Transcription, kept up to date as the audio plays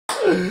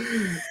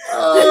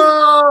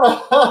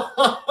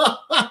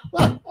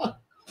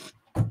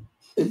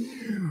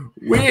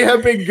We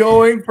have been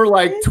going for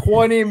like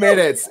 20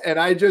 minutes, and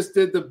I just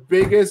did the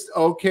biggest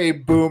okay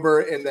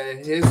boomer in the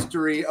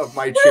history of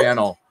my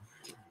channel.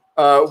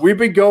 We've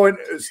been going,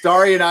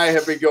 Starry and I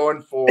have been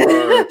going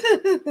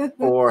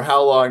for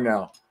how long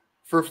now?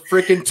 For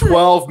freaking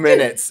 12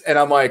 minutes. And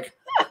I'm like,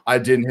 I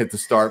didn't hit the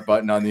start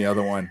button on the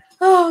other one.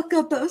 Oh,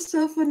 God, that was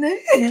so funny.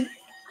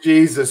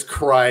 Jesus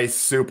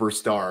Christ,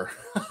 superstar.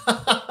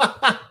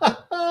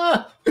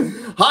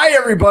 Hi,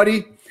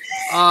 everybody.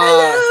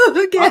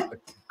 Hello again.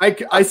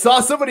 I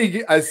saw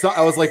somebody, I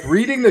was like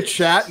reading the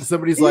chat, and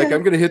somebody's like,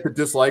 I'm going to hit the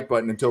dislike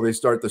button until they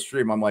start the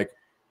stream. I'm like,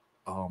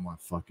 oh my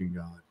fucking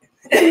God.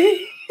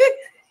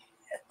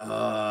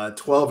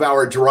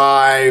 12-hour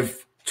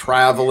drive,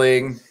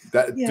 traveling.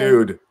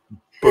 Dude,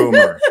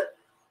 boomer.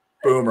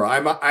 Boomer.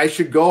 I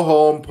should go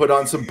home, put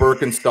on some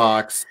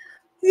Birkenstocks,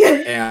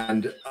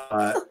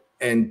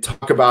 and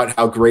talk about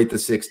how great the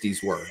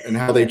 60s were and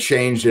how they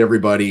changed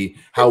everybody,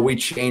 how we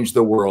changed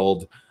the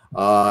world,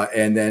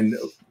 and then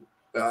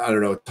I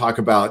don't know, talk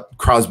about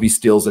Crosby,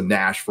 Stills, and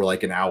Nash for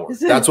like an hour.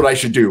 That's what I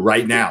should do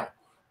right now.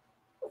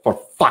 For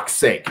fuck's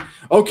sake.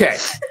 Okay.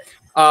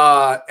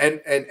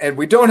 And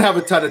we don't have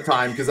a ton of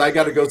time because I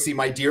got to go see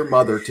my dear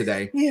mother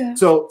today. Yeah.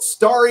 So,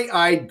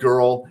 starry-eyed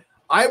girl,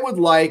 I would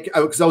like,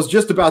 because I was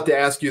just about to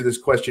ask you this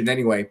question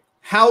anyway.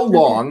 How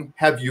long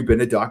have you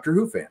been a Doctor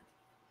Who fan?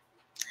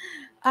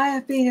 I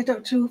have been a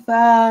Doctor Who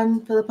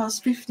fan for the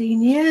past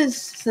 15 years.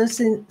 So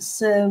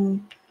since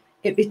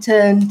it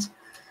returned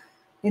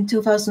in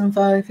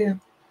 2005, yeah.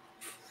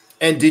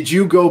 And did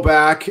you go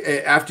back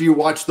after you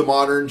watched the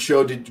modern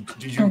show? Did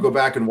you go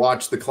back and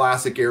watch the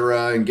classic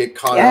era and get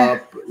caught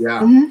up?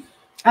 Yeah. And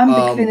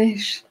Big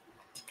Finish.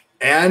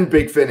 And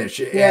Big Finish.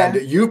 Yeah.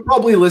 And you've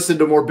probably listened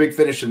to more Big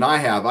Finish than I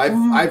have.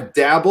 I've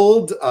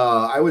dabbled.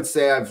 I would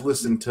say I've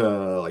listened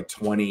to like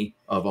 20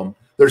 of them.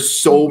 There's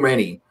so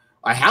many.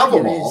 I have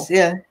them all.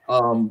 Yeah.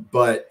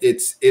 But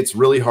it's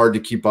really hard to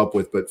keep up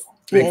with. But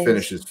Big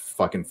Finish is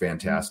fucking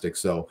fantastic.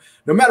 So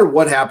no matter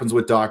what happens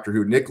with Doctor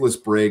Who, Nicholas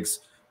Briggs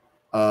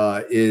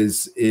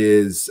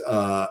is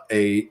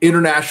a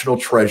international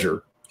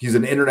treasure. He's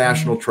an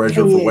international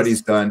treasure for what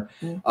he's done.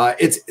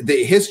 It's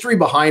the history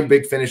behind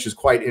Big Finish is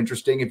quite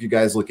interesting if you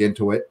guys look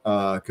into it,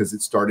 because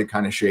it started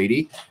kind of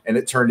shady and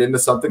it turned into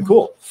something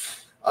cool.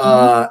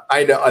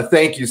 I know.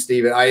 Thank you,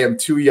 Steven. I am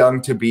too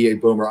young to be a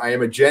boomer. I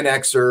am a Gen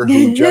Xer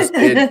who just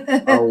did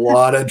a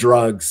lot of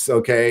drugs.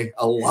 Okay,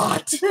 a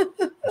lot.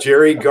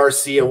 Jerry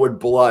Garcia would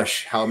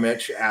blush how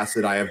much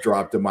acid I have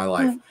dropped in my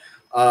life.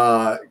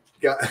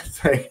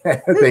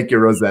 Thank you,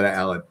 Rosetta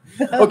Allen.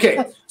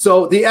 Okay,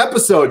 so the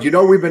episode,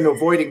 we've been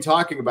avoiding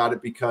talking about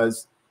it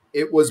because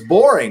it was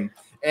boring.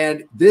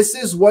 And this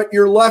is what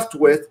you're left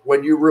with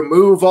when you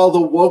remove all the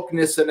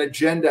wokeness and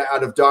agenda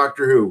out of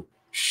Doctor Who.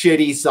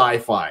 Shitty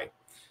sci-fi.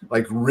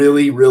 Like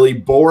really, really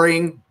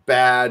boring,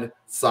 bad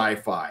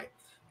sci-fi.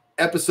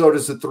 Episode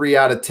is a 3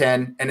 out of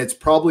 10, and it's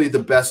probably the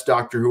best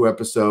Doctor Who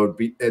episode.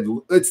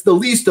 It's the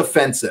least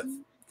offensive.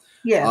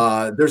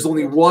 Yeah. There's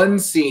only one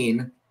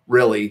scene,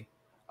 really,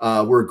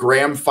 where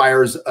Graham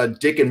fires a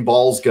dick and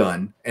balls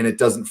gun and it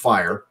doesn't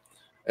fire.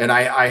 And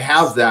I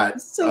have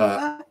that.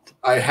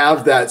 I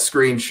have that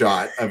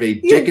screenshot of a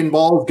dick and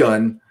balls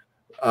gun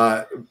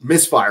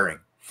misfiring.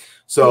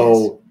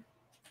 So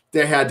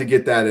they had to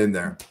get that in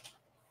there.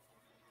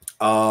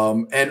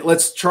 And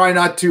let's try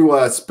not to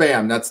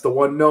spam. That's the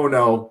one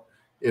no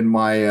in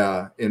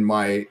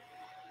my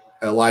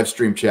live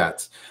stream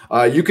chats.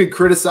 You can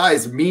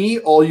criticize me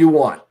all you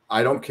want.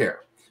 I don't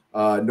care.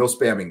 No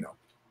spamming though.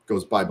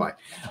 Goes bye-bye.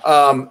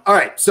 All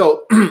right,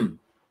 so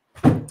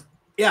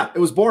yeah, it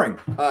was boring.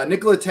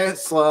 Nikola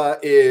Tesla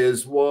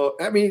is, well,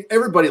 I mean,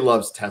 everybody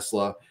loves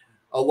Tesla.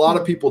 A lot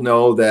of people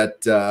know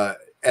that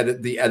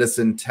the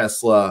Edison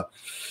Tesla,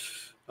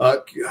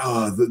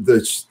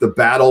 the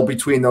battle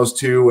between those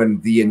two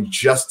and the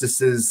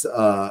injustices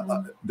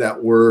that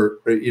were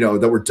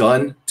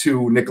done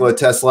to Nikola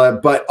Tesla.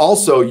 But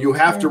also, you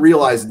have to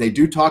realize, and they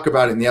do talk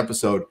about it in the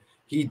episode,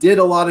 he did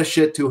a lot of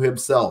shit to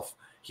himself.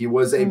 He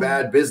was a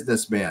bad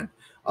businessman.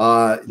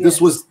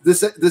 This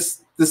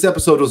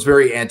episode was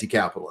very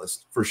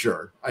anti-capitalist for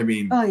sure. I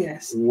mean,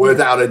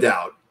 without a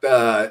doubt.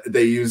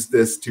 They used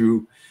this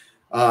to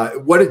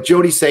what did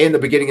Jodie say in the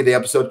beginning of the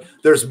episode?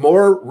 There's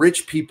more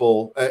rich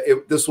people.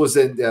 This was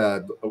in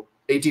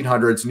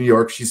 1800s New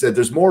York. She said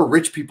there's more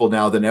rich people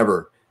now than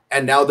ever,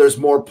 and now there's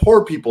more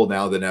poor people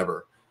now than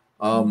ever.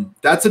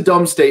 That's a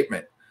dumb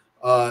statement.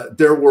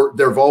 There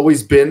have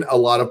always been a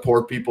lot of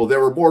poor people.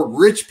 There were more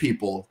rich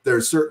people. There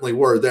certainly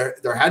were.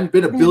 There hadn't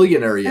been a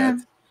billionaire yet.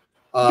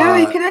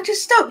 Gary, can I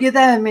just stop you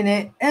there a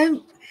minute?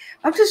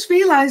 I've just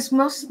realised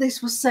most of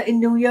this was set in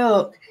New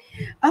York.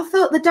 I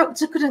thought the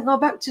Doctor couldn't go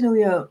back to New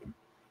York.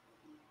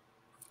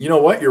 You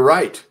know what? You're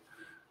right.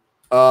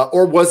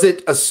 Or was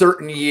it a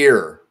certain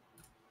year?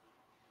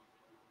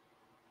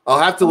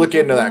 I'll have to look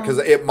into that because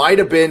it might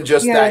have been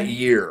just that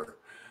year.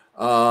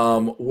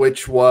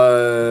 Which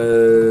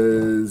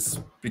was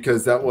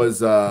because that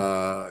was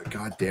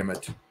God damn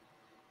it.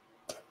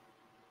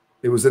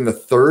 It was in the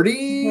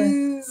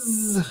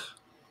 30s.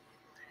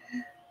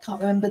 Can't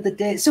remember the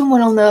date.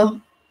 Someone will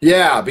know.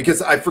 Yeah,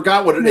 because I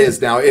forgot what it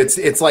is now. It's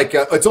like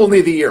it's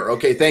only the year.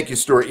 Okay, thank you,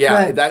 Stuart. Yeah,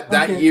 Right.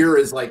 that year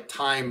is like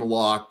time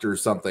locked or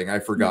something. I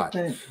forgot.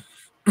 Okay.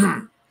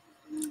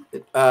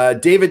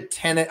 David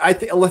Tennant. I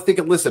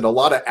think. Listen, a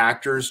lot of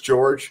actors,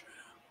 George,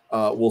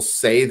 will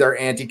say they're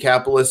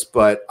anti-capitalist,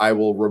 but I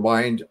will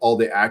remind all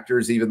the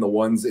actors, even the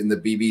ones in the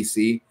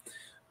BBC,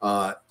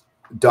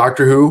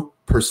 Doctor Who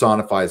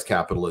personifies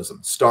capitalism.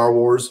 Star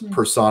Wars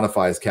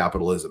personifies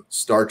capitalism.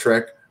 Star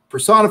Trek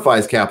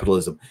personifies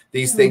capitalism.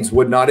 These things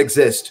would not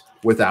exist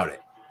without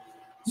it.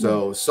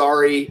 So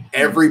sorry,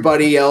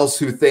 everybody else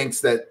who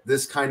thinks that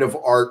this kind of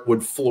art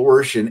would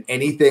flourish in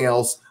anything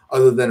else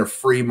other than a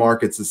free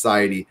market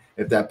society.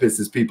 If that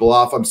pisses people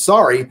off, I'm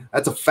sorry.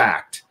 That's a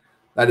fact.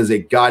 That is a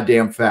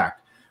goddamn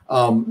fact.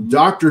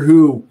 Doctor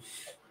Who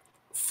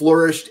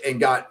flourished and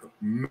got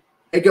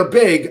mega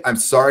big. I'm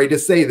sorry to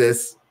say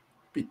this,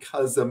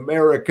 because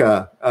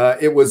America.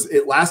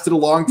 It lasted a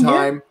long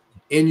time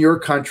in your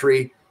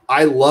country.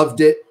 I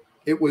loved it.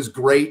 It was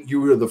great. You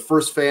were the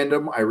first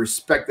fandom. I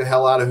respect the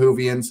hell out of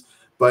Whovians,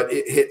 but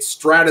it hit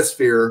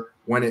stratosphere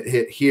when it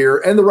hit here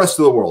and the rest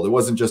of the world. It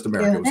wasn't just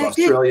America. It was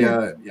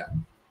Australia. Yeah.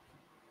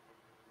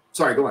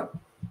 Sorry, go on.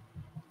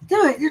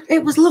 No,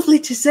 it was lovely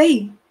to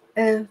see,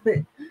 but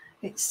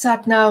it's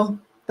sad now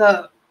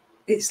that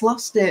it's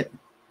lost it.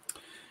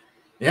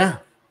 Yeah.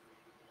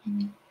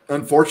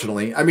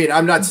 Unfortunately, I mean,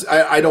 I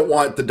don't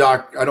want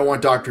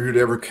Doctor Who to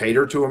ever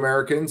cater to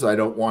Americans. I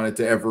don't want it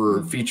to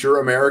ever feature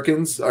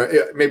Americans,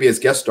 maybe as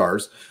guest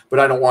stars, but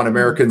I don't want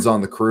Americans on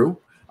the crew.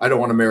 I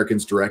don't want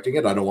Americans directing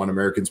it. I don't want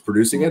Americans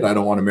producing it. I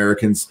don't want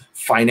Americans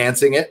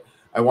financing it.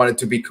 I want it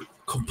to be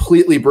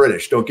completely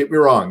British. Don't get me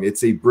wrong.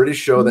 It's a British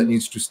show that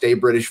needs to stay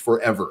British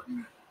forever,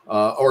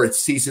 or it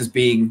ceases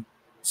being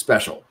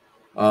special.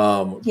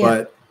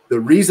 But the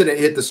reason it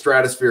hit the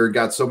stratosphere and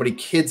got so many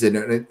kids in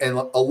it, and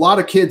a lot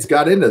of kids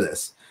got into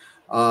this,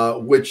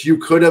 which you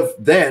could have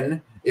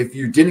then, if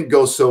you didn't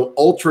go so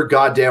ultra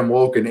goddamn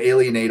woke and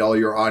alienate all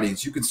your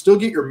audience, you can still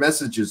get your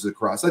messages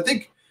across. I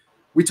think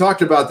we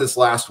talked about this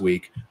last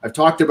week. I've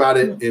talked about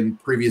it in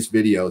previous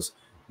videos.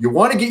 You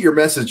want to get your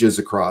messages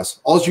across.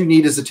 All you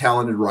need is a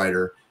talented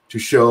writer to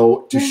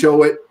show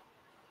it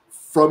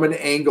from an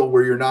angle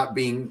where you're not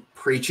being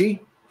preachy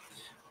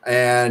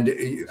and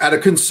at a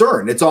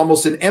concern. It's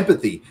almost an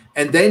empathy,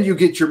 and then you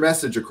get your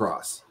message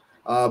across.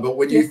 But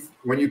when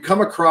you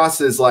come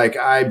across as like,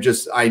 I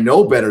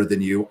know better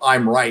than you,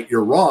 I'm right,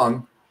 you're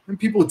wrong, then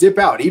people dip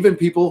out, even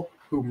people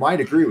who might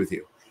agree with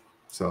you.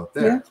 So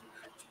there.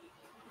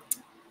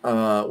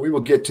 We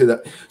will get to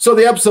that. So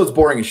the episode's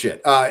boring as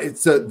shit.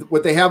 It's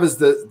what they have is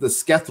the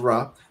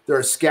Skethra. They're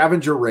a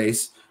scavenger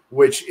race,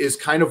 which is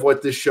kind of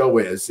what this show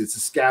is. It's a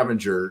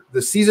scavenger.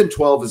 The season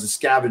 12 is a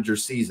scavenger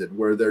season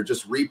where they're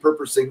just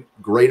repurposing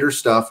greater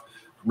stuff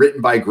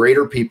written by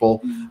greater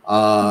people,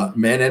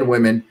 men and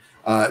women,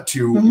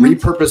 to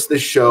repurpose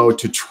this show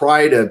to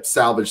try to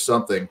salvage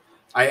something.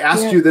 I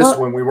asked you this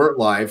when we weren't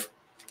live.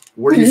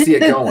 Where do you see it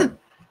going?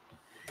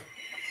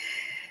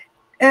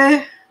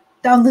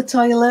 Down the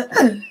toilet.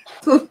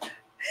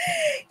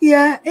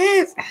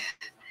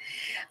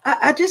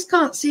 I just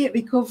can't see it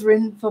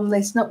recovering from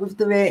this, not with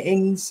the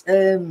ratings.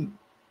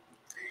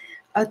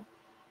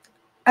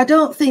 I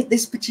don't think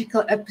this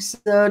particular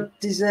episode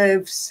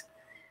deserves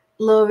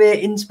low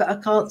ratings, but I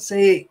can't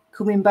see it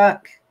coming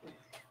back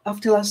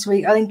after last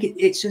week. I think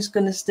it's just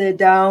going to stay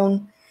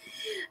down.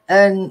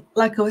 And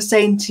like I was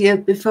saying to you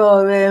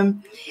before,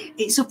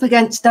 it's up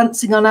against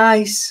Dancing on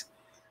Ice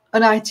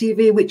on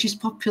ITV, which is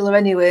popular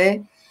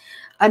anyway.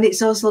 And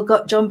it's also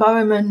got John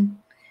Barrowman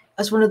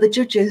as one of the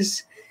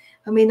judges.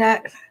 I mean,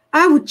 I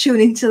would tune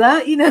into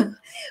that, you know.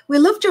 We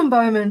love John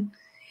Barrowman.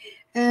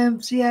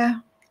 So, yeah,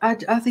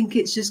 I think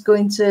it's just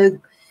going to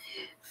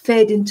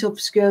fade into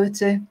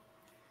obscurity.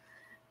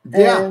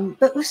 Yeah.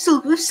 But we've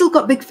still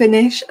got Big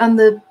Finish and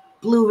the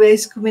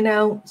Blu-rays coming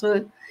out.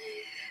 So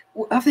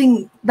I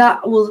think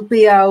that will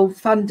be how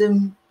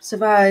fandom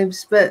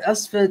survives. But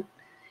as for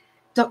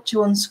Doctor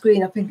Who on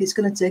screen, I think it's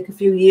going to take a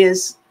few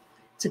years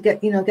to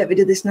get rid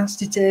of this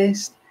nasty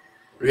taste.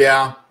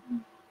 Yeah.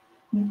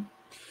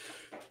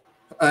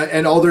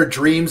 And all their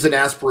dreams and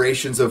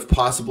aspirations of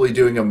possibly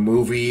doing a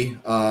movie,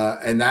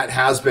 and that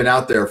has been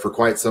out there for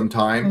quite some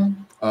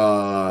time.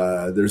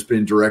 There's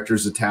been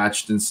directors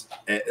attached, and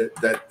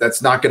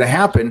that's not going to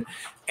happen.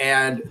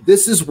 And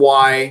this is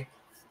why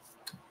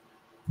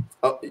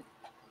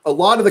a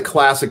lot of the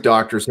classic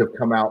Doctors have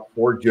come out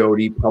for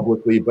Jodie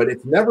publicly, but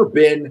it's never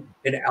been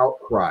an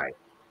outcry.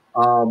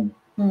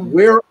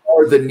 Where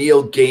are the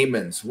Neil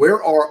Gaimans?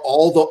 Where are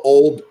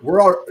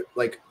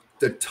like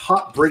the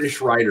top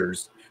British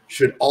writers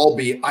should all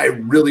be? I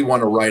really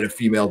want to write a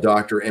female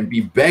Doctor and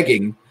be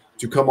begging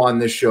to come on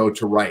this show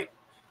to write.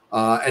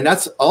 And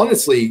that's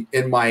honestly,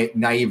 in my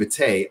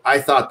naivete,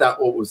 I thought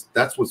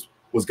that's what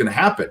was going to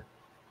happen.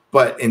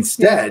 But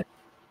instead,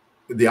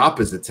 the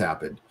opposites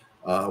happened.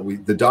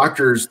 The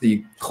Doctors,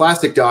 the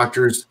classic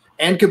Doctors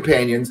and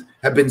companions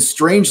have been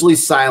strangely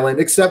silent,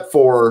 except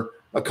for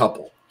a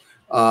couple.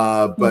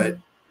 but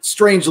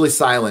strangely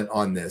silent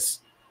on this.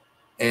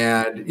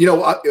 And you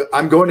know,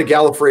 I'm going to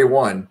Gallifrey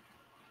 1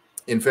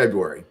 in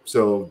February,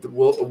 so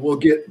we'll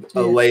get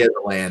a lay of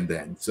the land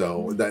then.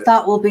 So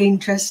that will be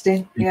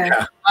interesting.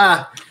 Yeah.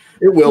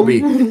 It will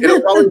be. It'll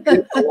probably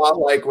be a lot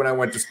like when I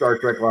went to Star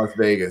Trek Las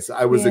Vegas.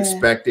 I was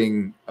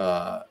expecting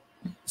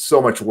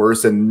so much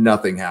worse, and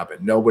nothing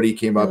happened. Nobody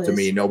came up to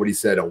me. Nobody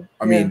said, "Oh,"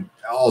 I mean,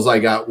 all I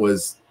got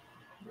was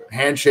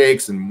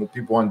handshakes, and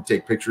people wanted to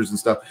take pictures and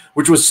stuff,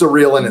 which was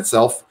surreal in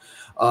itself.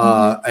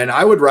 And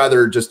I would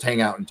rather just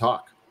hang out and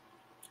talk.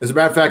 As a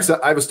matter of fact,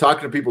 I was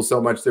talking to people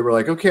so much they were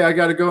like, "Okay, I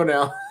got to go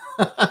now."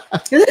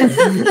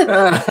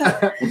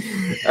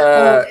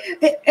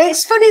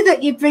 It's funny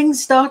that you bring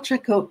Star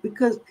Trek up,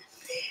 because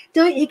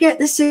don't you get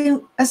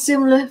a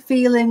similar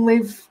feeling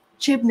with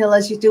Chibnall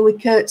as you do with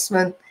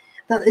Kurtzman,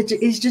 that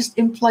he's just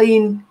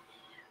employing,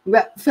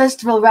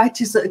 first of all,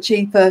 writers that are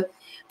cheaper,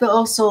 but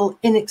also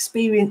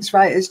inexperienced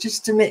writers,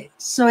 just to make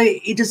so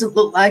he doesn't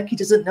look like he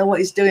doesn't know what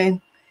he's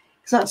doing.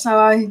 Because that's how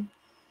I'm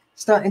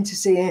starting to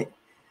see it.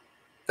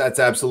 That's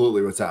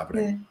absolutely what's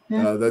happening.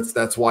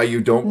 That's why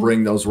you don't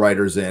bring those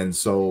writers in,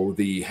 so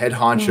the head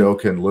honcho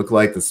can look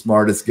like the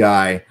smartest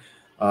guy.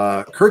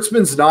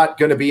 Kurtzman's not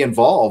going to be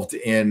involved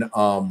in.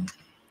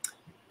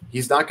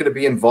 He's not going to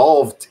be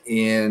involved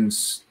in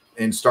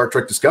Star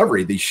Trek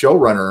Discovery. The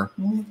showrunner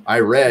I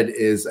read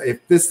is,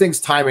 if this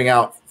thing's timing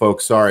out,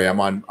 folks. Sorry,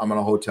 I'm on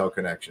a hotel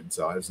connection,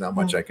 so there's not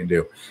much I can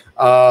do.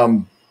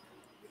 The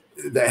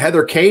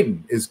Heather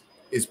Caden is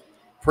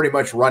pretty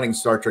much running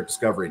Star Trek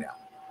Discovery now.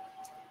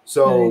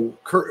 So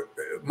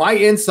my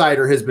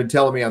insider has been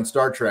telling me on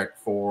Star Trek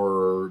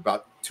for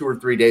about 2 or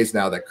 3 days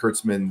now that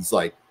Kurtzman's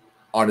like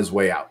on his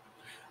way out.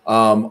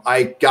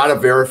 I got to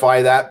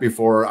verify that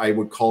before I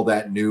would call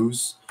that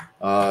news.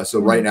 So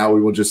right now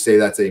we will just say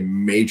that's a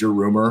major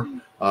rumor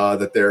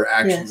that they're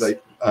actually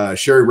like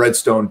Sherry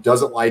Redstone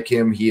doesn't like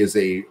him. He is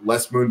a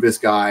Les Moonves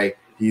guy.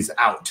 He's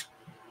out.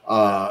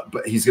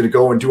 But he's going to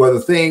go and do other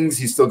things.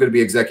 He's still going to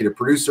be executive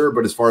producer,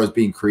 but as far as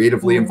being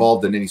creatively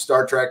involved in any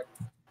Star Trek,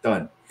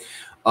 done.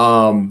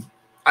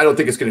 I don't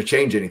think it's going to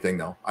change anything,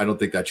 though. I don't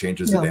think that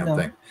changes a damn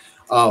thing.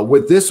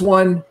 With this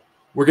one,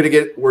 we're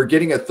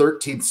getting a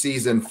 13th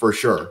season for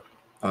sure.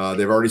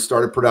 They've already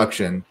started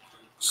production.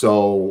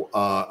 So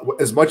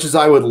as much as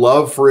I would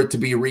love for it to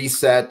be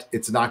reset,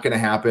 it's not going to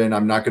happen.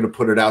 I'm not going to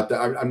put it out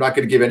there. I'm not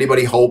going to give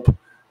anybody hope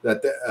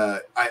that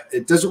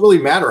it doesn't really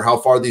matter how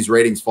far these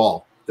ratings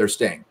fall. They're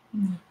staying.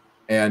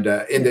 And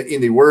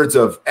in the words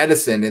of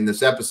Edison in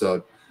this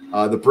episode,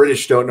 the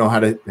British don't know how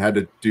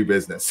to do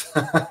business.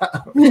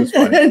 Which is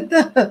funny.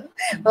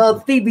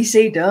 Well,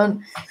 BBC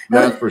don't.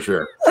 That's for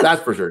sure.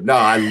 That's for sure. No,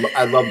 I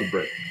love the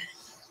Brit.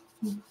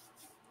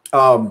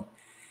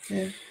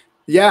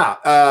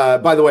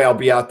 By the way, I'll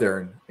be out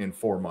there in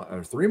 4 months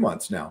or 3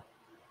 months now.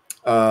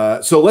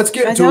 So let's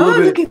get into a little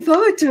bit. Looking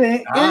forward to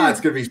it. It's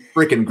going to be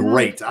freaking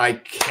great. I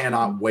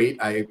cannot wait.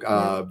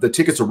 The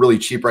tickets are really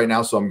cheap right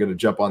now, so I'm going to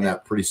jump on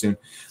that pretty soon.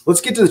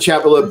 Let's get to the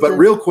chat a little, but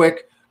real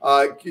quick,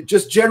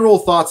 just general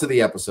thoughts of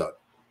the episode.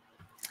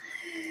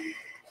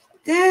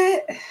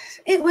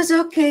 It was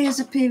okay as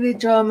a period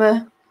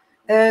drama.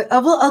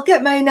 I'll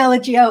get my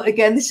analogy out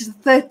again. This is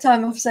the third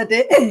time I've said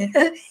it.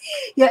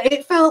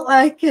 It felt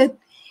like a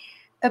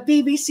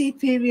BBC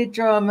period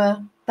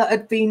drama that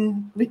had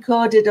been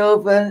recorded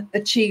over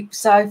a cheap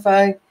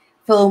sci-fi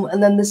film,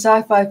 and then the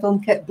sci-fi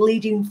film kept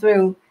bleeding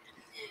through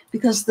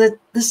because the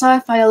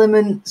sci-fi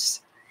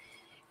elements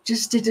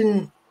just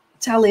didn't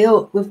tally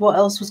up with what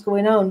else was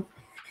going on.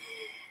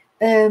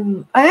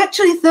 I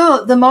actually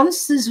thought the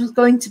monsters was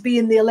going to be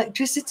in the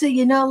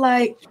electricity,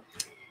 like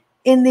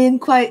in the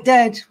Quite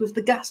Dead with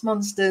the gas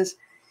monsters.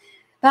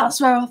 That's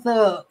where I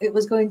thought it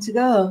was going to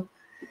go.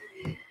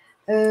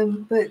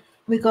 But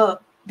we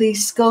got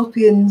these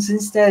scorpions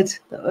instead.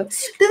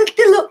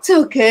 They looked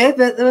okay,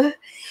 but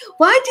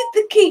why did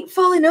they keep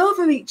falling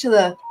over each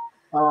other?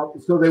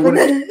 So they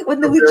wouldn't when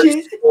they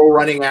were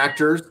running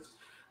actors.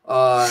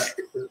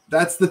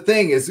 That's the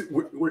thing is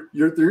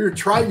you're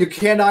trying. You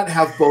cannot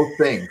have both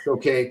things.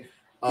 Okay.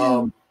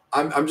 I'm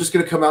just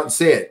going to come out and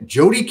say it.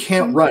 Jodie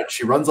can't run.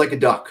 She runs like a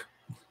duck.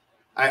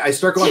 I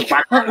start going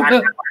quack, quack, quack,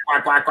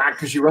 quack, quack, quack,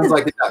 because she runs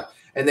like a duck,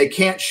 and they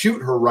can't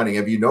shoot her running.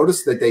 Have you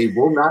noticed that they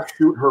will not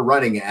shoot her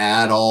running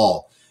at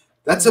all?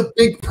 That's a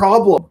big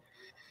problem.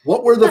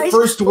 What were the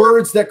first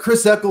words that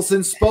Chris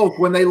Eccleston spoke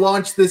when they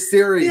launched this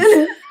series?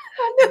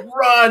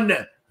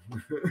 Run.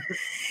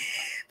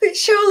 But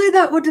surely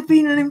that would have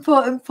been an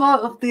important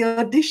part of the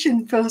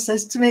audition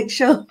process to make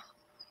sure.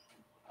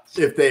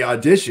 If they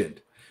auditioned.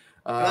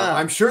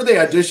 I'm sure they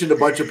auditioned a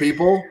bunch of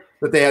people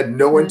that they had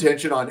no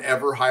intention on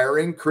ever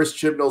hiring. Chris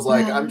Chibnall's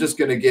like, I'm just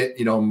going to get,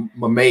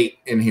 my mate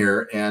in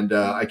here, and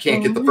I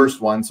can't get the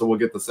first one, so we'll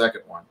get the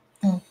second one.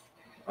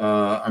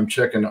 I'm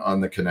checking on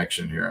the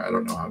connection here. I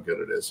don't know how good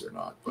it is or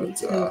not, but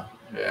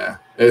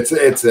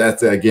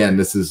that's again,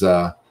 this is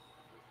I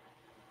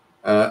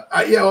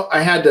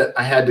had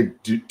to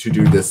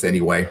do this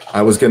anyway.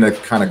 I was going to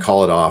kind of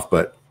call it off,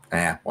 but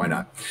why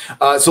not?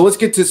 So let's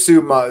get to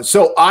some.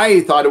 So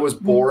I thought it was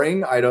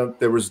boring.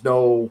 There was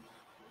no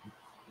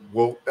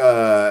Well,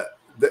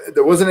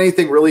 there wasn't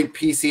anything really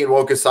PC and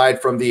woke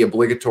aside from the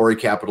obligatory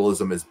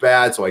capitalism is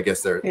bad. So I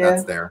guess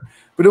that's there.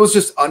 But it was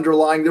just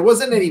underlying. There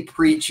wasn't any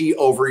preachy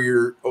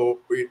that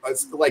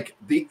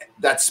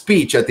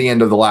speech at the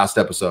end of the last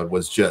episode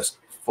was just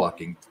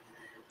fucking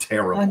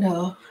terrible. I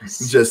know.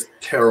 Just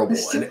terrible.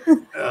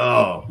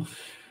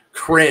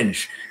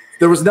 Cringe.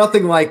 There was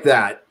nothing like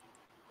that.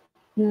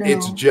 No.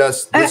 It's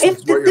just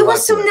there were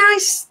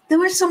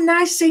some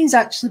nice scenes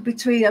actually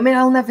between. I mean,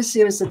 I'll never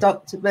see her as a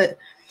doctor, but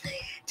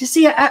to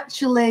see her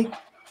actually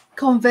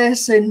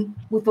conversing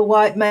with a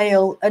white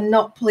male and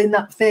not pulling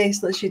that face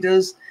that she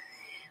does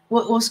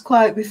was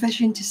quite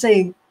refreshing to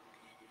see.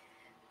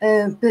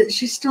 But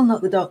she's still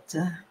not the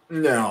doctor.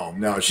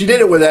 No. She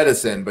did it with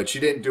Edison, but she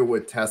didn't do it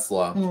with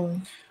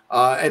Tesla.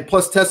 And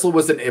plus, Tesla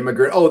was an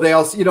immigrant. Oh, they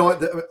also,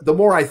 the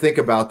more I think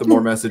about, the more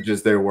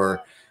messages there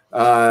were.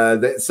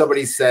 That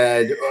somebody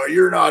said, "Oh,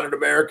 you're not an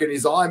American."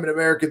 He's all, "I'm an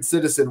American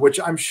citizen," which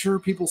I'm sure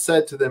people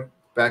said to them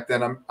back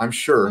then. I'm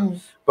sure,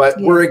 but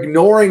we're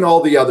ignoring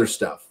all the other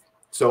stuff.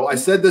 So I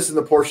said this in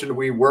the portion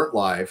we weren't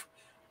live.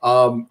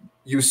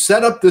 You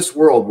set up this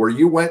world where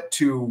you went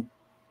to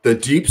the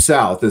deep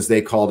South, as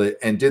they called it,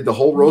 and did the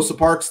whole Rosa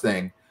Parks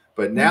thing.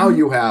 But now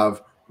you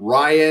have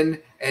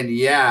Ryan and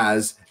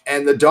Yaz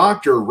and the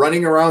doctor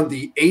running around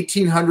the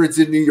 1800s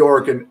in New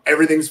York, and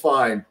everything's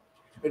fine.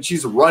 And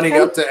she's running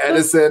up to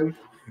Edison,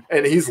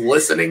 and he's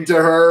listening to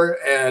her,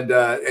 and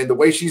the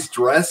way she's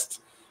dressed,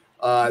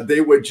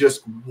 they would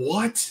just,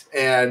 what?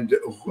 And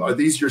are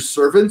these your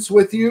servants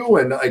with you?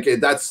 And like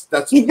that's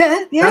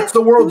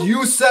the world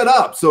you set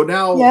up. So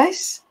now,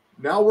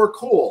 now we're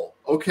cool.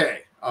 Okay,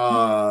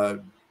 all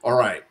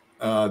right.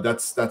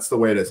 That's the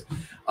way it is.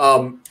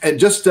 And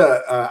just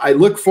I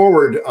look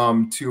forward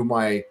to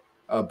my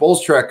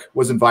Bulls Trek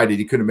was invited.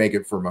 He couldn't make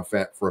it for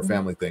a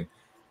family thing.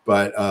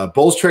 But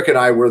Bulls Trek and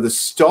I were the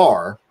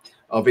star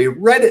of a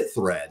Reddit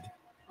thread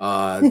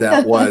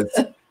that was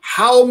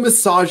how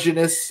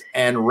misogynist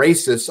and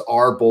racist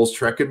are Bulls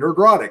Trek and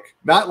Nerdrotic.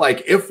 Not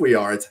like if we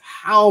are, it's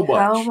how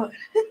much.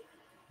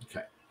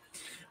 Okay.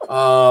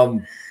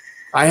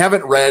 I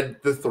haven't read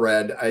the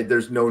thread.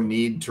 There's no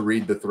need to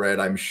read the thread.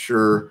 I'm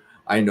sure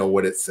I know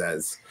what it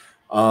says.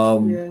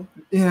 Yeah.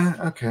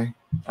 Okay.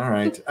 All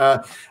right.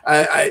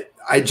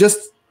 I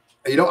just.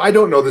 I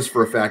don't know this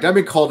for a fact. I've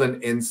been called an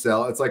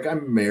incel. It's like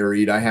I'm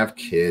married. I have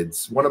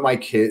kids. One of my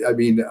kids. I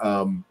mean,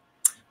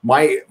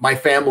 my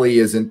family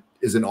isn't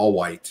all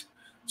white.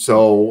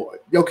 So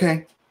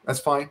okay,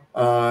 that's fine.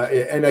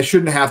 And I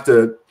shouldn't have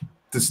to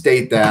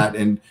state that.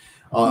 And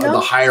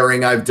the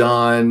hiring I've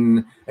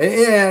done.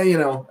 Yeah,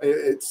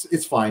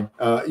 it's fine.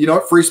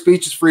 Free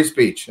speech is free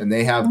speech, and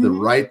they have the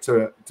right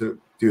to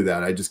do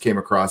that. I just came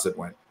across it.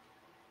 Went.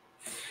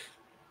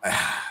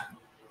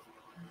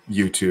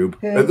 YouTube,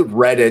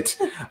 Reddit.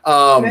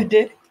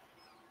 Reddit.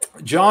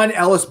 John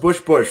Ellis Bush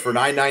for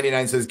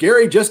 $9.99 says,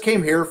 Gary just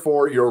came here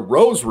for your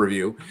Rose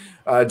review.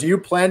 Do you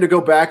plan to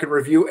go back and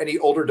review any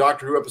older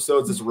Doctor Who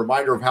episodes as a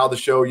reminder of how the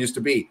show used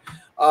to be?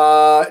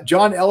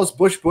 John Ellis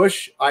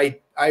Bush, I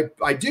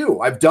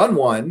do. I've done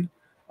one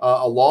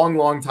a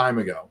long time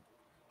ago,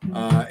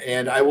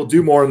 and I will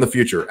do more in the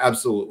future.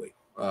 Absolutely.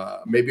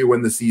 Maybe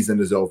when the season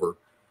is over,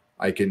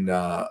 I can.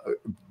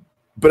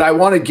 But I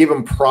want to give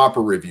them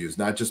proper reviews,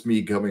 not just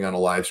me coming on a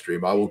live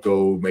stream. I will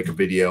go make a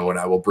video and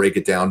I will break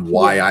it down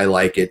why I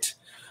like it.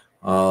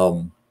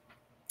 Andrew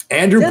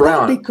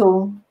Brown. That'd be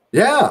cool.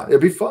 Yeah,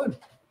 it'd be fun.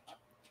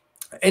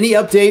 Any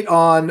update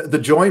on the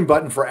join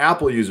button for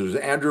Apple users?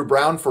 Andrew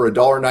Brown for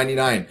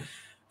 $1.99.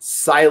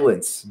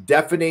 Silence,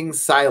 deafening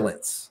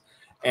silence.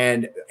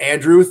 And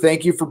Andrew,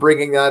 thank you for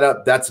bringing that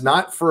up. That's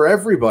not for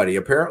everybody.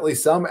 Apparently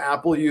some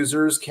Apple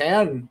users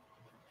can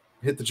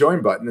hit the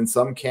join button and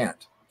some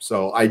can't.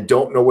 So I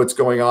don't know what's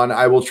going on.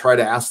 I will try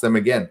to ask them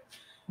again.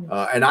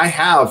 And I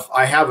have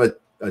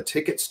a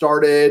ticket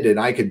started and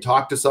I can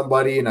talk to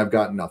somebody and I've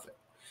got nothing.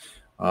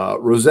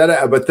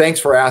 Rosetta, but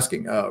thanks for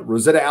asking.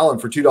 Rosetta Allen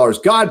for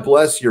 $2. God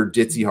bless your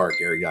ditzy heart,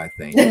 Gary Guy.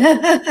 Thank you.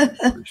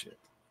 Appreciate it.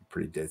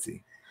 Pretty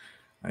ditzy.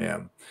 I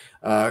am.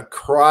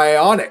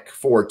 Cryonic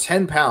for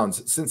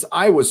 £10. Since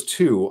I was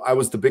 2, I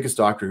was the biggest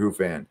Doctor Who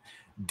fan.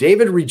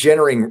 David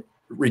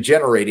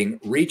regenerating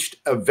reached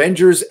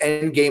Avengers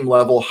Endgame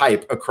level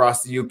hype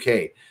across the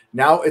UK.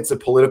 Now it's a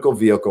political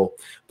vehicle.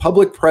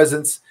 Public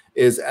presence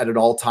is at an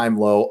all-time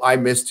low. I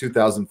miss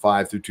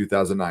 2005 through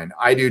 2009.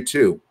 I do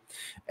too.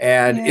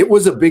 And it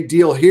was a big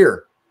deal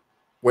here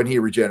when he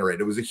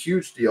regenerated. It was a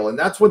huge deal. And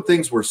that's when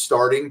things were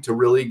starting to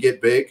really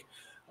get big.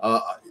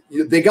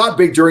 They got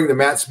big during the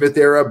Matt Smith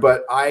era,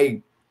 but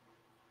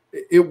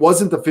it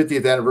wasn't the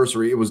 50th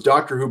anniversary. It was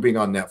Doctor Who being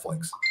on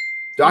Netflix.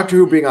 Doctor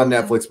Who being on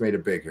Netflix made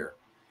it big here.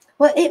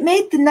 Well, it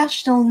made the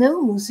national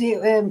news.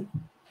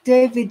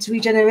 David's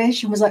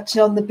regeneration was actually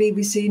on the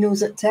BBC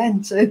News at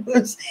 10, so it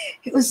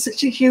was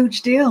such a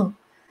huge deal.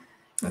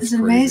 It was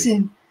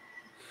amazing.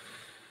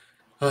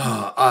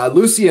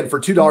 Lucian for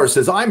 $2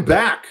 says, I'm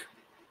back.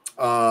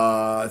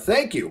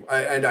 Thank you.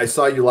 And I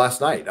saw you last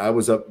night. I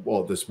was up,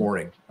 well, this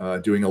morning,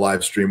 doing a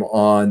live stream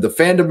on the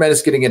fandom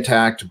menace getting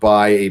attacked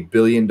by a $1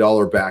 billion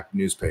backed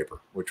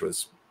newspaper, which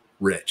was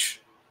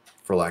rich,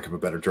 for lack of a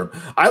better term.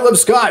 I Love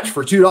Scotch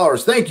for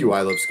 $2. Thank you,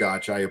 I Love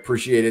Scotch. I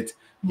appreciate it.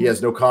 He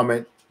has no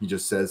comment. He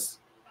just says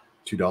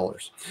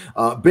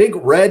 $2. Big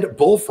Red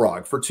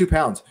Bullfrog for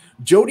 £2.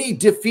 Jodie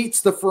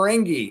defeats the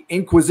Ferengi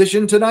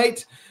Inquisition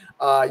tonight.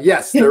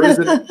 Yes, there is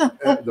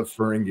the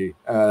Ferengi.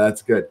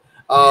 That's good.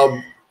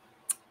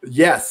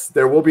 Yes,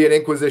 there will be an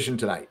Inquisition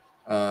tonight.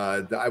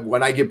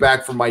 When I get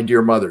back from my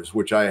dear mother's,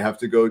 which I have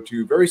to go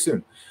to very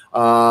soon.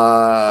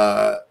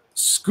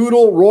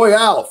 Scoodle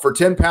Royale for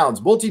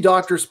 £10.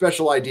 Multi-Doctor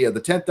special idea.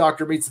 The 10th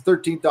Doctor meets the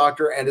 13th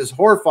Doctor and is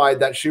horrified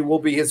that she will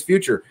be his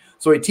future.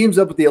 So he teams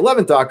up with the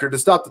 11th Doctor to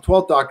stop the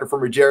 12th Doctor from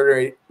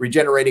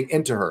regenerating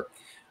into her.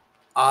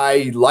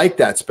 I like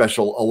that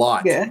special a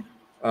lot. Yeah.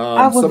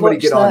 Somebody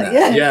get on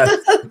that.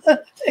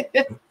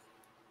 Yeah.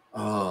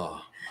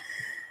 Oh.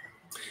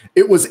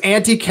 It was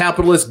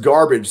anti-capitalist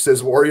garbage,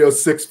 says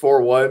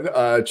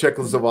Wario641,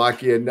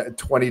 Czechoslovakian,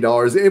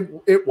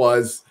 $20. It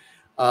was.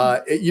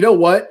 You know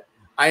what?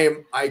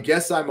 I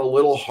guess I'm a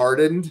little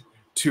hardened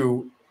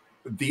to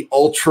the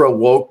ultra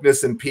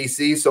wokeness in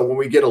PC. So when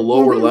we get a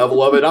lower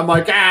level of it, I'm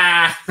like,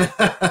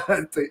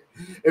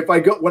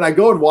 when I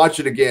go and watch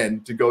it again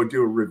to go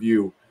do a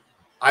review,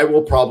 I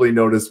will probably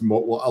notice a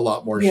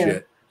lot more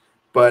shit.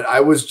 But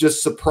I was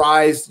just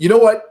surprised. You know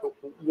what,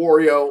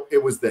 Wario?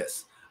 It was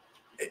this.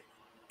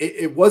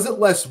 It wasn't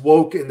less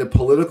woke in the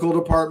political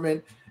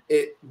department.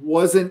 It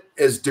wasn't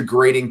as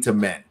degrading to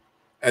men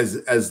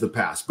as the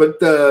past. But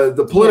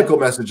the political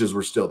messages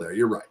were still there.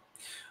 You're right.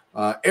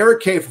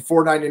 Eric K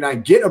for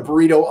 $4.99. Get a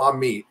burrito on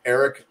me.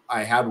 Eric,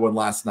 I had one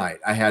last night.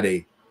 I had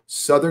a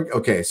Southern.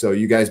 Okay, so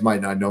you guys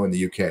might not know in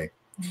the UK.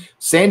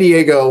 San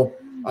Diego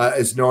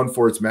is known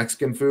for its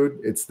Mexican food.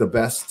 It's the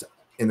best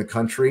in the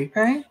country.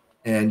 Right.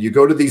 And you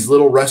go to these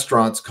little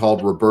restaurants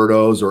called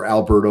Roberto's or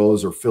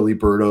Alberto's or Philly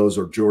Berto's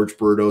or George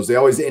Berto's. They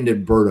always end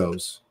in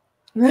Berto's.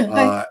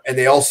 And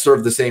they all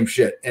serve the same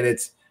shit. And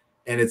it's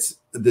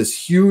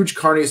this huge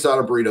carne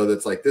asada burrito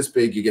that's like this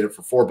big. You get it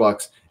for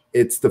 $4.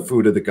 It's the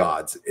food of the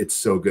gods. It's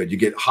so good. You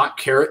get hot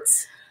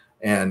carrots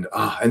and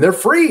they're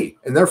free.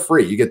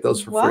 You get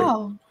those for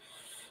free.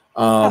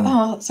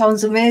 That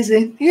sounds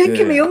amazing. You're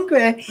making me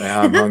hungry.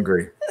 Yeah, I'm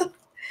hungry.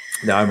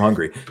 Now I'm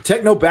hungry.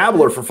 Techno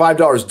Babbler for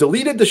 $5.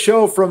 Deleted the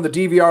show from the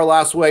DVR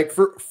last week.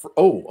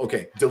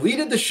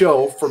 Deleted the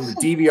show from the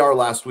DVR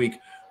last week.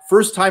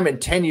 First time in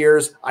 10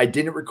 years I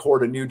didn't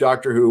record a new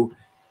Doctor Who.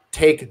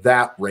 Take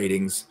that,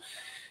 ratings.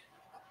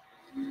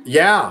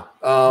 Yeah.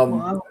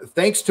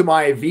 Thanks to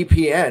my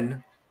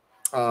VPN,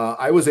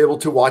 I was able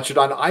to watch it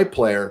on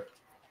iPlayer.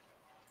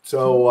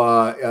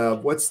 So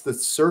what's the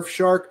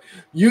Surfshark?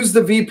 Use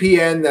the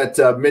VPN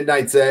that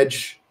Midnight's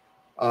Edge.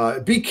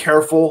 Be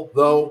careful,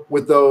 though,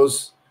 with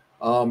those.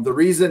 The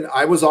reason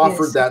I was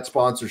offered that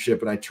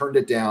sponsorship and I turned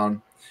it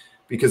down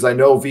because I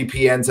know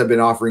VPNs have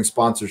been offering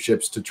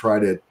sponsorships to try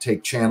to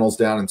take channels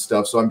down and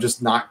stuff. So I'm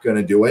just not going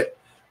to do it.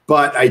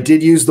 But I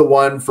did use the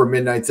one for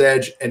Midnight's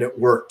Edge and it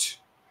worked.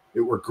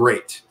 It worked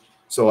great.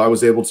 So I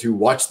was able to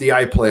watch the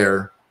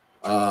iPlayer.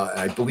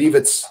 I believe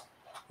it's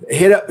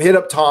hit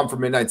up Tom from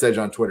Midnight's Edge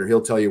on Twitter.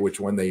 He'll tell you which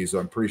one they use.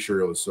 I'm pretty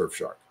sure it was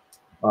Surfshark.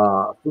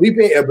 Felipe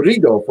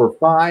Abrigo for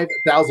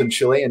 5,000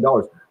 Chilean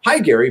dollars. Hi,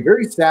 Gary.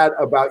 Very sad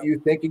about you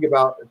thinking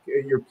about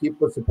your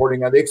people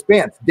supporting on The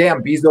Expanse.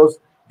 Damn, Bezos.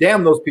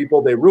 Damn those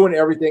people. They ruin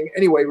everything.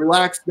 Anyway,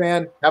 relax,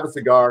 man. Have a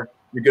cigar.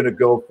 You're going to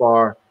go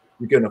far.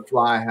 You're going to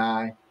fly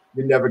high.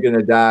 You're never going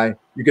to die.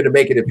 You're going to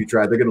make it if you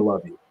try. They're going to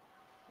love you.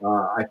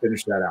 I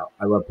finished that out.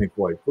 I love Pink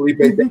Floyd. Felipe,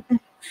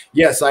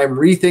 yes, I'm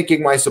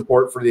rethinking my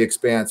support for The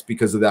Expanse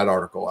because of that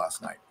article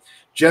last night.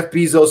 Jeff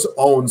Bezos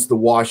owns the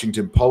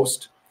Washington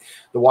Post.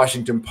 The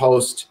Washington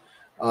Post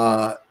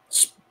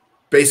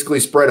basically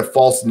spread a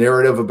false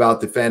narrative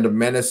about the fandom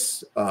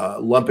menace,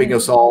 lumping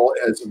us all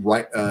as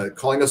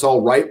calling us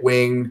all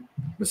right-wing,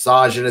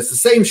 misogynist, the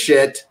same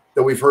shit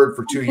that we've heard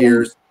for 2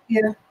 years.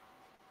 Yeah.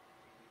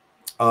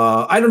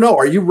 I don't know.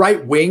 Are you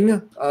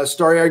right-wing,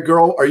 starry-eyed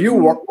girl? Are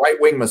you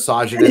right-wing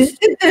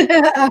misogynist?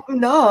 I'm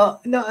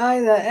not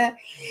either.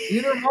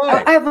 Neither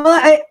am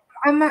I.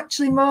 I'm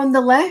actually more on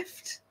the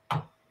left.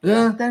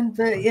 Yeah. But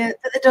they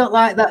don't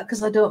like that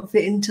because I don't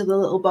fit into the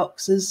little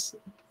boxes.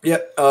 Yeah.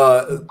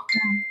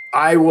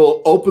 I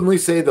will openly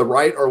say the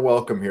right are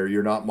welcome here.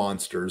 You're not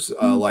monsters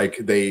like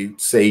they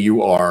say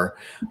you are.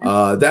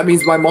 That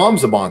means my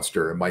mom's a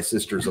monster and my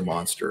sister's a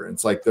monster.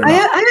 It's like they're not.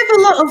 I have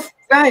a lot of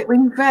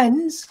right-wing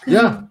friends.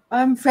 Yeah.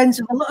 I'm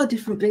friends with a lot of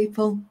different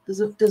people.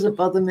 Doesn't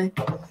bother me.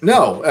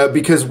 No,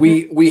 because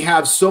we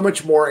have so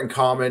much more in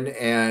common,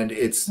 and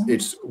it's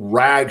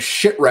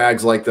shit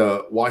rags like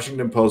the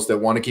Washington Post that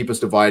want to keep us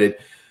divided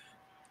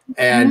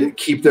and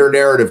keep their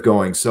narrative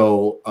going.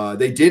 So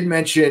they did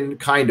mention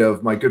kind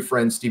of my good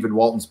friend Stephen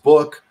Walton's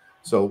book.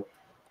 So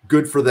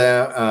good for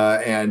them.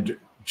 And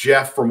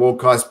Jeff from Woke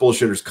Cost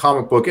Bullshitter's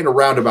comic book in a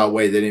roundabout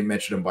way. They didn't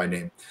mention him by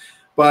name,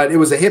 but it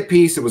was a hit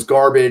piece. It was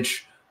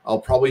garbage. I'll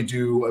probably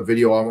do a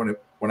video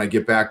when I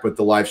get back, but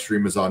the live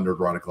stream is on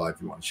Nerdrotic Live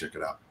if you want to check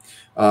it out.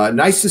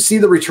 Nice to see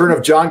the return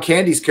of John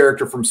Candy's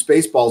character from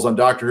Spaceballs on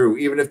Doctor Who,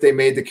 even if they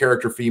made the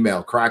character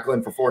female.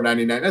 Cracklin for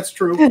 $4.99. That's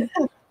true.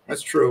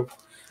 That's true.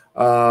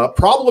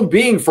 Problem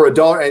being for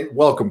 $1, and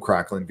welcome,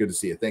 Cracklin. Good to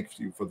see you. Thank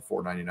you for the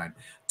 $4.99.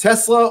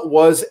 Tesla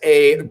was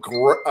a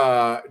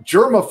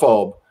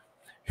germaphobe,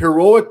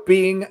 heroic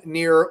being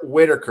near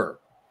Whitaker.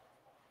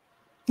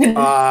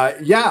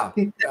 Yeah.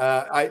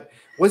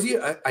 Was he?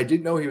 I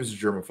didn't know he was a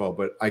germaphobe,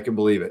 but I can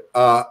believe it.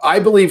 I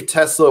believe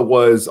Tesla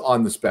was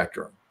on the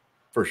spectrum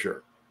for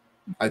sure.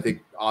 I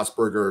think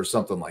Asperger or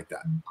something like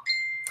that.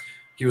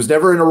 He was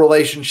never in a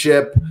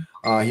relationship.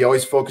 He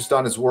always focused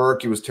on his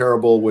work. He was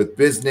terrible with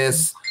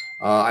business.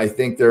 I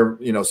think there,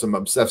 some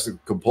obsessive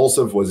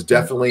compulsive was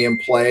definitely in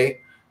play.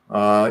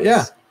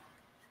 Yeah.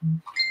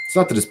 It's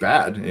not that it's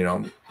bad.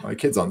 My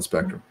kid's on the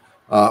spectrum.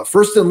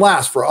 First and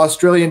last for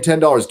Australian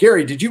 $10.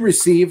 Gary, did you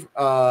receive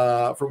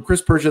from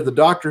Chris Persia the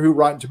Doctor Who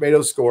Rotten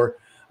Tomatoes score?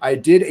 I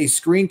did a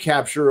screen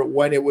capture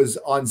when it was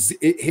on.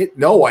 It hit.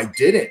 No, I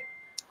didn't.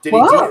 Did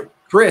he?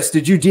 Chris,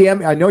 did you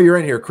DM? I know you're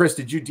in here. Chris,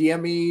 did you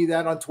DM me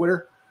that on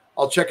Twitter?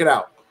 I'll check it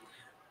out.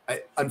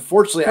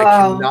 Unfortunately, I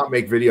cannot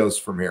make videos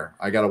from here.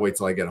 I got to wait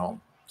till I get home.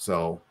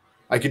 So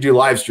I could do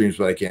live streams,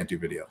 but I can't do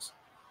videos.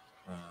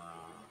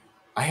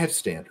 I have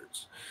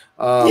standards.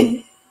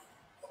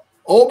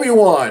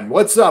 Obi-Wan,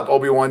 what's up?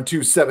 Obi-Wan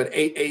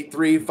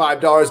 27883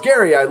 $5.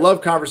 Gary, I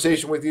love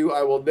conversation with you.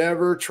 I will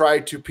never try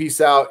to peace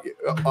out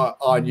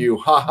on you.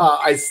 Haha.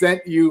 I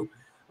sent you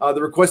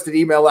the requested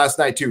email last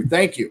night too.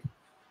 Thank you.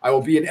 I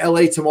will be in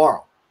LA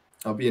tomorrow.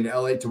 I'll be in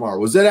LA tomorrow.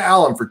 Rosetta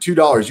Allen for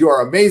 $2. You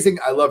are amazing.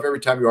 I love every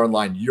time you're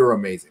online. You're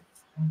amazing.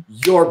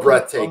 You're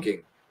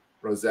breathtaking,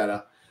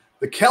 Rosetta.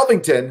 The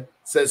Kelvington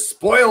says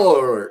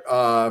spoiler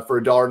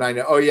for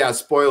 $1.99. Oh yeah,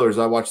 spoilers.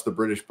 I watched the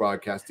British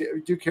broadcast.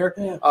 Do you care?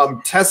 Yeah.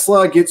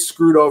 Tesla gets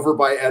screwed over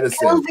by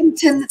Edison.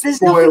 Kelvington,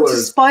 there's nothing to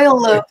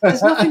spoil though.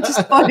 There's nothing to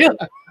spoil.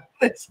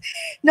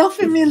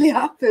 Nothing really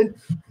happened.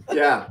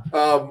 Yeah.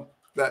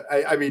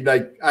 I mean,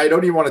 I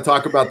don't even want to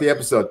talk about the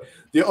episode.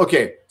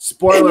 Okay,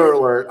 spoiler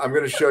alert. I'm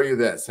going to show you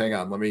this. Hang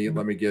on. Let me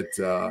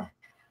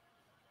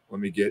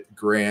get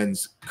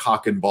Grand's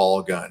cock and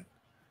ball gun.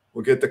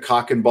 We'll get the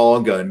cock and ball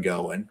gun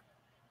going.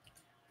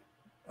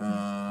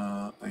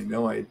 I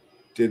know I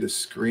did a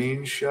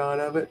screenshot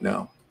of it.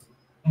 No,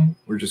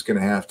 we're just going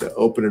to have to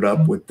open it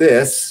up with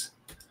this.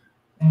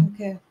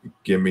 Okay.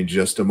 Give me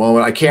just a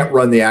moment. I can't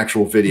run the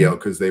actual video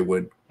because they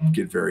would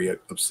get very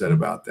upset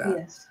about that.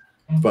 Yes.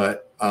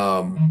 But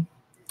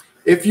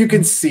if you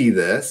can see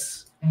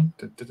this,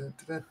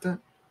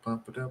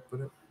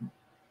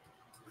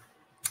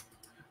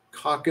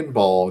 cock and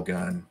ball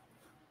gun.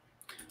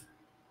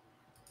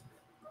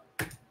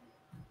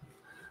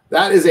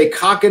 That is a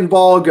cock and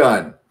ball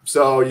gun.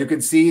 So you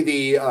can see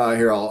the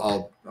here.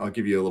 I'll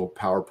give you a little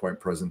PowerPoint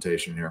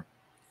presentation here.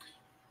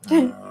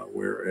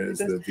 Where is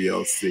the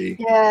VLC?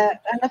 Yeah,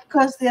 and of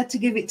course they had to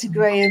give it to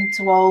Graham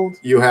to hold.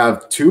 You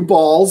have two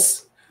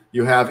balls.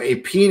 You have a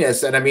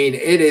penis, and I mean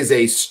it is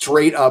a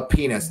straight up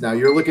penis. Now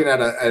you're looking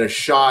at a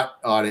shot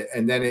on it,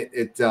 and then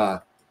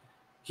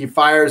he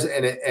fires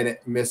and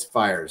it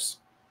misfires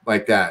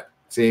like that.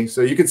 See,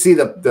 so you can see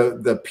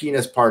the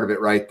penis part of it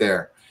right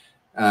there.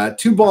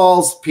 Two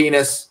balls,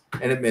 penis,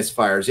 and it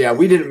misfires. Yeah,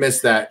 we didn't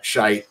miss that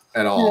shite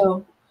at all.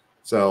 No.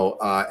 So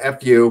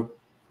F you,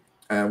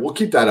 and we'll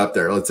keep that up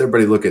there. Let's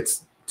everybody look at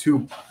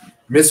two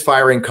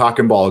misfiring cock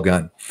and ball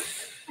gun.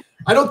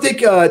 I don't think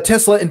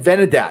Tesla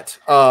invented that.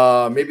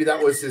 Maybe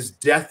that was his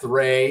death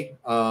ray.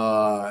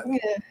 Yeah.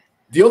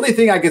 The only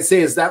thing I could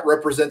say is that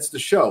represents the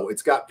show.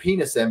 It's got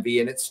penis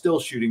envy, and it's still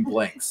shooting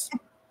blanks.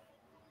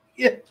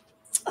 Yeah.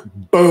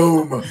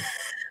 Boom.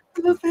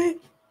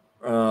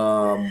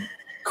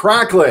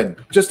 Cracklin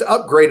just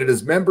upgraded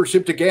his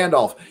membership to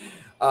Gandalf.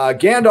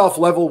 Gandalf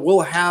level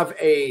will have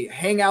a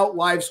Hangout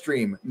live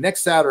stream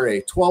next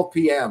Saturday, 12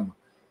 p.m.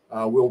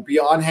 We'll be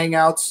on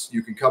Hangouts.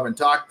 You can come and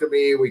talk to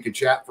me. We can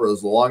chat for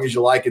as long as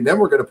you like, and then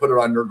we're going to put it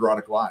on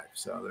Nerdrotic Live.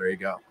 So there you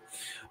go.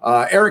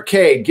 Eric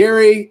K.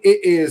 Gary,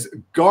 it is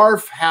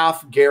Garf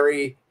half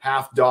Gary,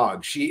 half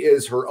dog. She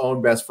is her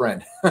own best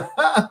friend.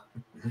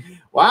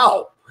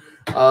 Wow.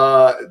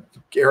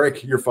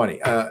 Eric, you're funny.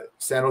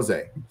 San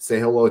Jose, say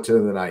hello to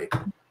the night.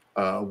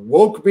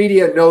 Woke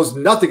media knows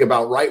nothing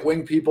about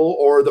right-wing people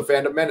or the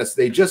Phantom Menace.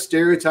 They just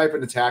stereotype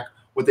and attack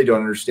what they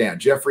don't understand.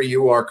 Jeffrey,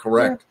 you are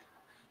correct.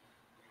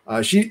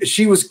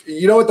 She was,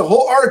 you know what, the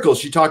whole article,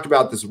 she talked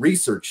about this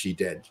research she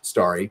did,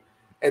 Starry,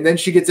 and then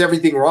she gets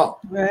everything wrong.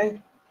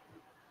 Right.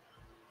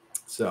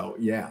 So,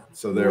 yeah.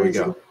 So there we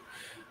go.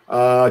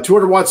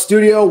 200 Watt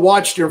Studio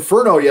watched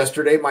Inferno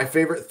yesterday, my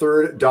favorite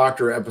Third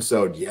Doctor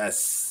episode.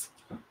 Yes.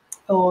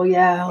 Oh,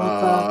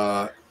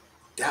 yeah.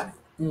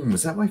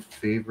 Is that my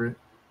favorite?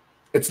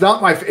 It's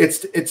not my,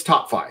 it's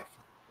top 5.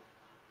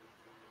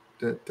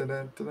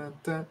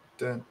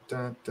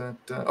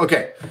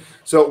 Okay,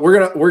 so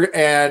we're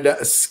and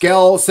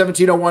Skell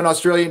 1701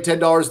 Australian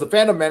 $10. The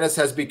Phantom Menace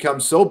has become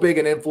so big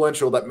and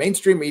influential that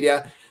mainstream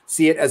media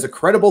see it as a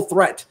credible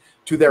threat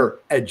to their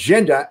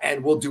agenda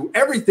and will do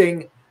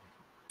everything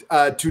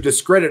to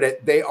discredit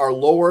it, they are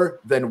lower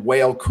than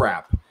whale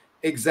crap.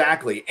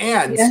 Exactly.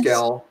 And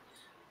Skell,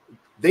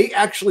 they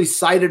actually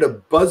cited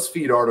a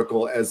BuzzFeed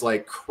article as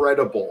like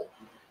credible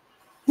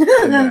in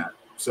that.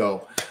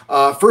 So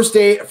first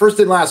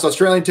and last,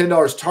 Australian $10.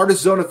 TARDIS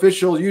Zone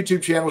official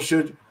YouTube channel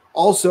should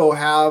also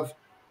have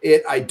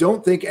it. I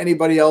don't think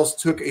anybody else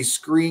took a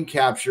screen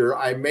capture.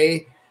 I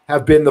may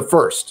have been the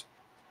first.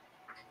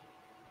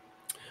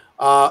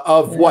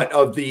 Of what?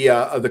 Of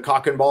the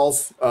cock and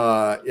balls?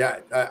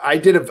 I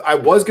did. I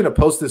was going to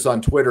post this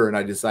on Twitter, and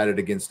I decided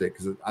against it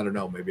because I don't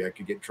know. Maybe I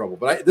could get in trouble.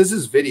 But this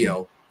is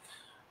video.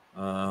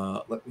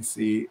 Let me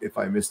see if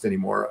I missed any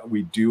more.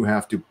 We do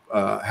have to.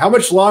 How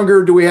much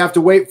longer do we have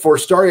to wait for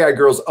Starry Eye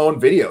Girl's own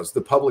videos?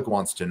 The public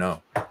wants to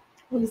know.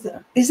 What is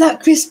that? Is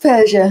that Chris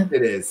Persia?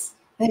 It is.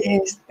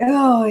 It is.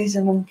 Oh, he's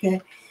a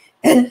monkey.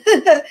 A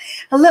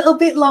little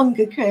bit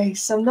longer,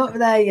 Chris. I'm not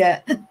there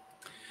yet.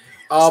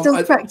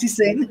 Still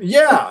practicing.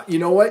 Yeah, you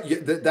know what?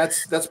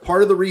 That's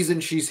part of the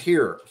reason she's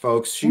here,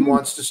 folks. She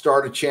wants to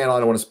start a channel. I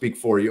don't want to speak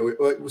for you.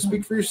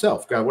 Speak for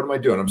yourself. God, what am I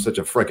doing? I'm such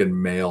a freaking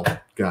male.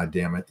 God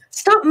damn it.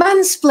 Stop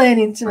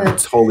mansplaining to me. I'm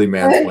totally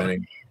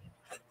mansplaining.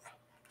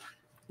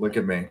 Look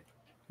at me.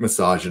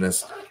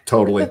 Misogynist.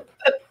 Totally.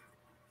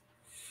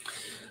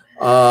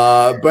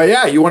 But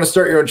yeah, you want to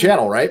start your own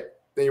channel, right?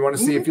 Then you want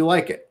to see if you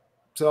like it.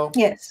 So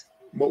yes,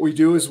 what we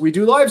do is we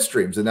do live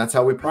streams, and that's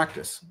how we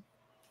practice.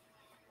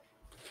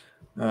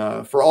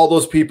 For all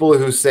those people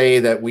who say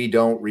that we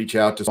don't reach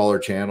out to smaller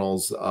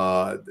channels,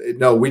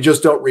 no, we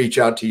just don't reach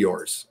out to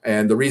yours.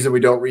 And the reason we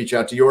don't reach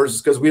out to yours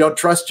is because we don't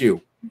trust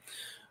you.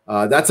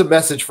 That's a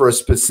message for a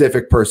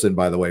specific person,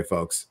 by the way,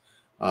 folks.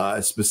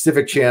 A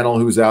specific channel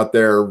who's out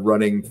there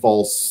running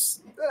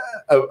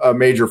a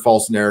major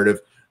false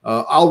narrative.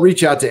 I'll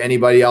reach out to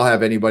anybody. I'll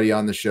have anybody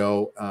on the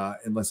show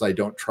unless I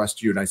don't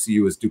trust you and I see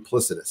you as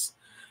duplicitous.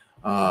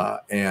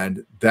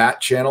 And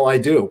that channel I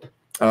do.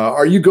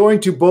 Are you going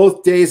to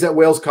both days at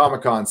Wales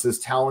Comic Con, says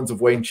Talons of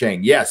Wayne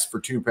Chang? Yes,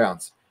 for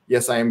 £2.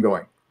 Yes, I am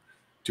going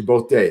to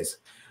both days.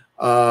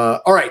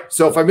 All right.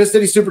 So if I missed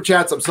any super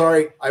chats, I'm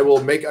sorry.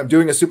 I'm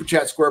doing a super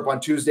chat square up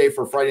on Tuesday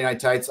for Friday Night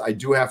Tights. I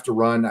do have to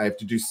run. I have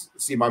to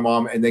see my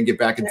mom and then get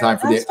back in time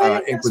for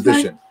the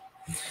Inquisition.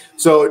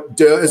 So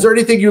is there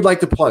anything you'd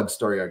like to plug,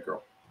 Starry Eyed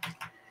Girl?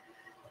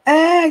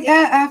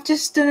 Yeah, I've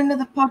just done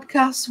another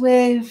podcast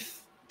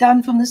with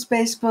Dan from the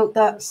Space Boat.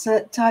 That's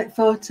Type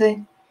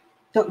 40.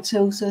 Doctor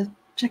Who, so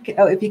check it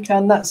out if you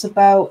can. That's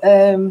about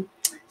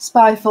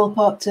Spyfall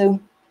Part 2.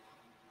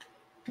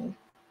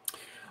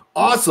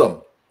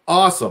 Awesome.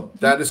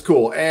 That is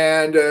cool.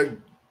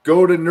 And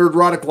go to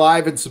Nerdrotic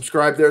Live and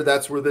subscribe there.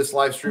 That's where this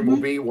live stream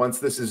will be once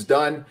this is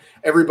done.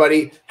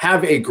 Everybody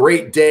have a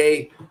great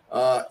day.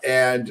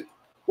 And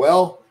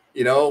well,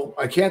 you know,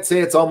 I can't say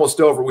it's almost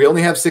over. We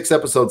only have 6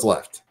 episodes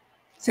left.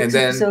 Six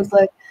episodes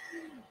left.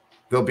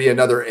 There'll be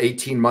another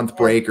 18-month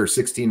break or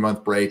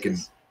 16-month break, and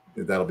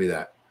that'll be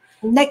that.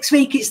 Next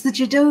week, it's the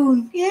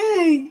Jadoon.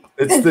 Yay!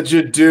 It's the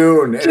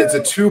Jadoon, and it's a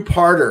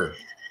 2-parter.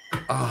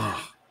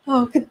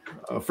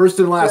 First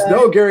and last.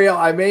 No, Gary L.,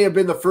 I may have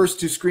been the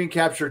first to screen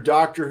capture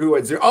Doctor Who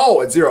at 0.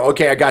 Oh, at 0.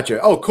 Okay, I got you.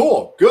 Oh,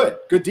 cool.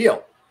 Good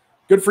deal.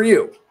 Good for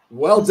you.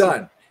 Well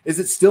done. Is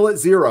it still at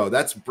 0?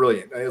 That's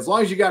brilliant. As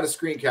long as you got a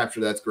screen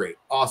capture, that's great.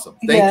 Awesome.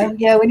 Thank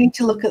you. Yeah, we need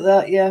to look at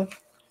that. Yeah.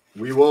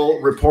 We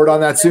will report on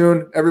that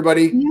soon.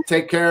 Everybody,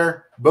 take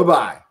care.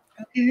 Bye-bye.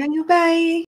 Okay, bye.